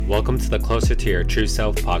Welcome to the Closer to Your True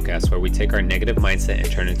Self podcast, where we take our negative mindset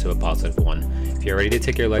and turn it into a positive one. If you're ready to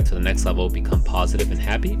take your life to the next level, become positive and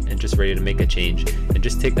happy, and just ready to make a change, then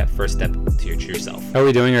just take that first step to your true self. How are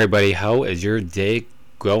we doing, everybody? How is your day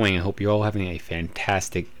going? I hope you're all having a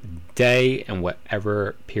fantastic day and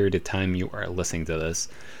whatever period of time you are listening to this.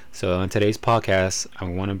 So on today's podcast, I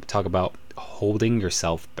want to talk about holding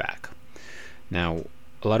yourself back. Now,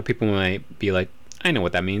 a lot of people might be like, I know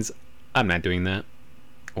what that means. I'm not doing that.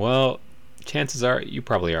 Well, chances are you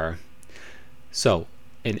probably are. So,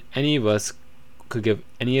 if any of us could give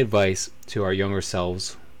any advice to our younger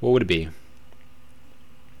selves, what would it be?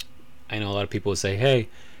 I know a lot of people would say, hey,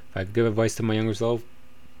 if I could give advice to my younger self,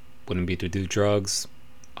 wouldn't be to do drugs,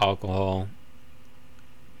 alcohol,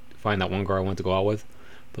 find that one girl I want to go out with.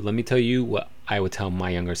 But let me tell you what I would tell my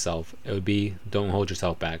younger self. It would be, don't hold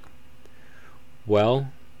yourself back.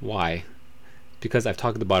 Well, why? Because I've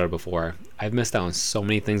talked about it before. I've missed out on so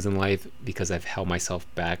many things in life because I've held myself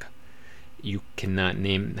back. You cannot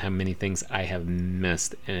name how many things I have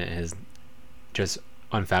missed, and it is just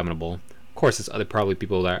unfathomable. Of course, there's other probably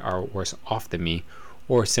people that are worse off than me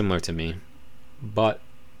or similar to me, but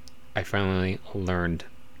I finally learned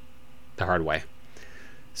the hard way.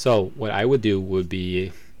 So what I would do would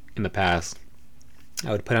be, in the past, I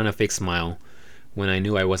would put on a fake smile when I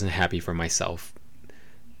knew I wasn't happy for myself.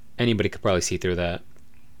 Anybody could probably see through that.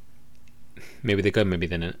 Maybe they could, maybe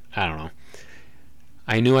they didn't. I don't know.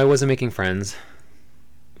 I knew I wasn't making friends,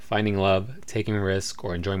 finding love, taking risks,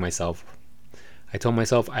 or enjoying myself. I told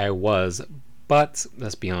myself I was, but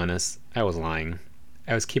let's be honest, I was lying.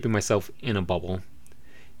 I was keeping myself in a bubble,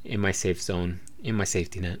 in my safe zone, in my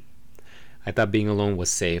safety net. I thought being alone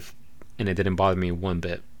was safe, and it didn't bother me one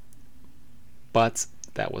bit. But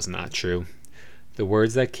that was not true. The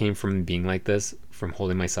words that came from being like this, from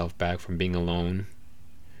holding myself back, from being alone,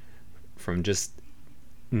 from just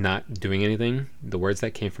not doing anything, the words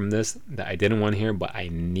that came from this that I didn't want to hear but I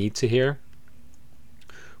need to hear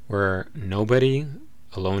were nobody,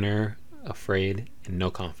 a loner, afraid, and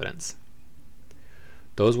no confidence.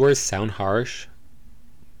 Those words sound harsh,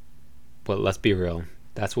 but let's be real.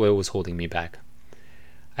 That's what was holding me back.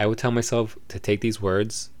 I would tell myself to take these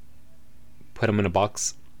words, put them in a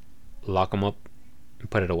box, lock them up, and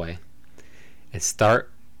put it away. And start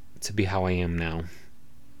to be how I am now.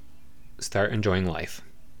 Start enjoying life.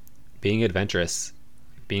 Being adventurous.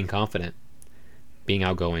 Being confident. Being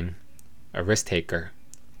outgoing. A risk taker.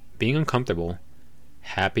 Being uncomfortable.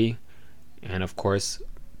 Happy. And of course,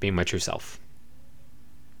 being my true self.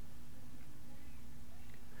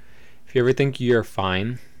 If you ever think you're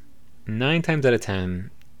fine, 9 times out of 10,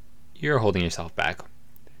 you're holding yourself back.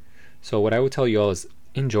 So what I would tell you all is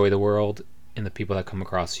enjoy the world and the people that come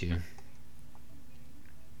across you.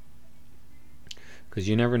 Because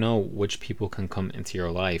you never know which people can come into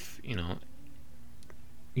your life. You don't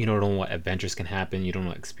know what adventures can happen. You don't know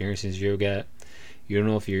what experiences you'll get. You don't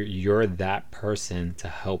know if you're that person to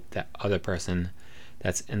help that other person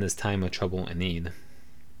that's in this time of trouble and need.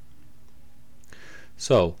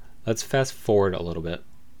 So let's fast forward a little bit.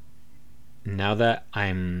 Now that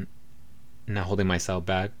I'm not holding myself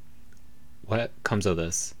back, what comes of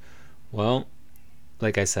this? Well,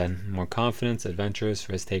 like I said, more confidence, adventurous,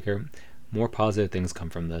 risk taker, more positive things come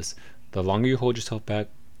from this. The longer you hold yourself back,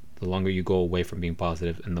 the longer you go away from being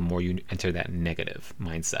positive, and the more you enter that negative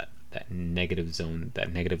mindset, that negative zone,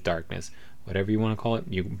 that negative darkness, whatever you want to call it,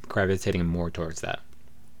 you're gravitating more towards that.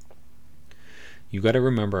 You got to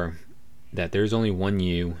remember that there's only one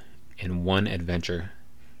you and one adventure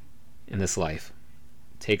in this life.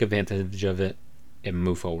 Take advantage of it and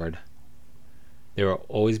move forward. There will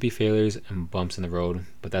always be failures and bumps in the road,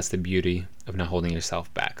 but that's the beauty of not holding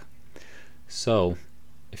yourself back. So,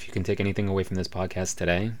 if you can take anything away from this podcast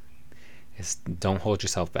today, it's don't hold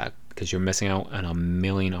yourself back, because you're missing out on a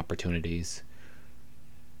million opportunities.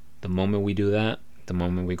 The moment we do that, the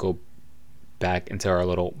moment we go back into our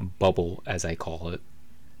little bubble, as I call it,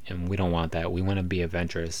 and we don't want that. We want to be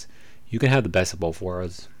adventurous. You can have the best of both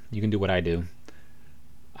worlds. You can do what I do.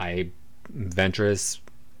 I'm adventurous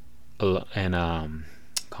and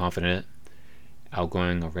confident,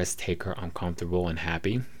 outgoing, a risk taker, uncomfortable, and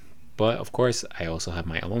happy. But of course, I also have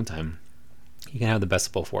my alone time. You can have the best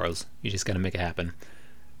of both worlds. You just got to make it happen.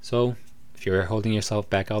 So, if you're holding yourself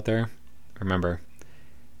back out there, remember,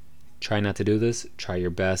 try not to do this. Try your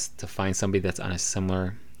best to find somebody that's on a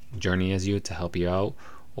similar journey as you to help you out.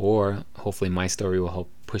 Or hopefully my story will help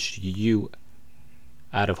push you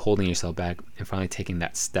out of holding yourself back and finally taking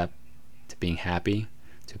that step to being happy,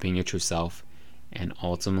 to being your true self, and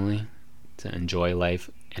ultimately to enjoy life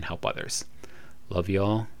and help others. Love you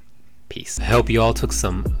all. Peace. I hope you all took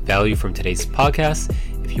some value from today's podcast.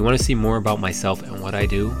 If you want to see more about myself and what I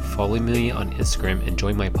do, follow me on Instagram and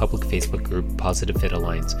join my public Facebook group, Positive Fit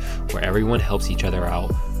Alliance, where everyone helps each other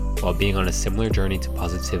out while being on a similar journey to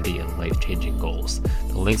positivity and life-changing goals.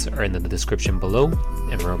 The links are in the description below,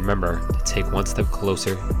 and remember to take one step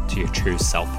closer to your true self.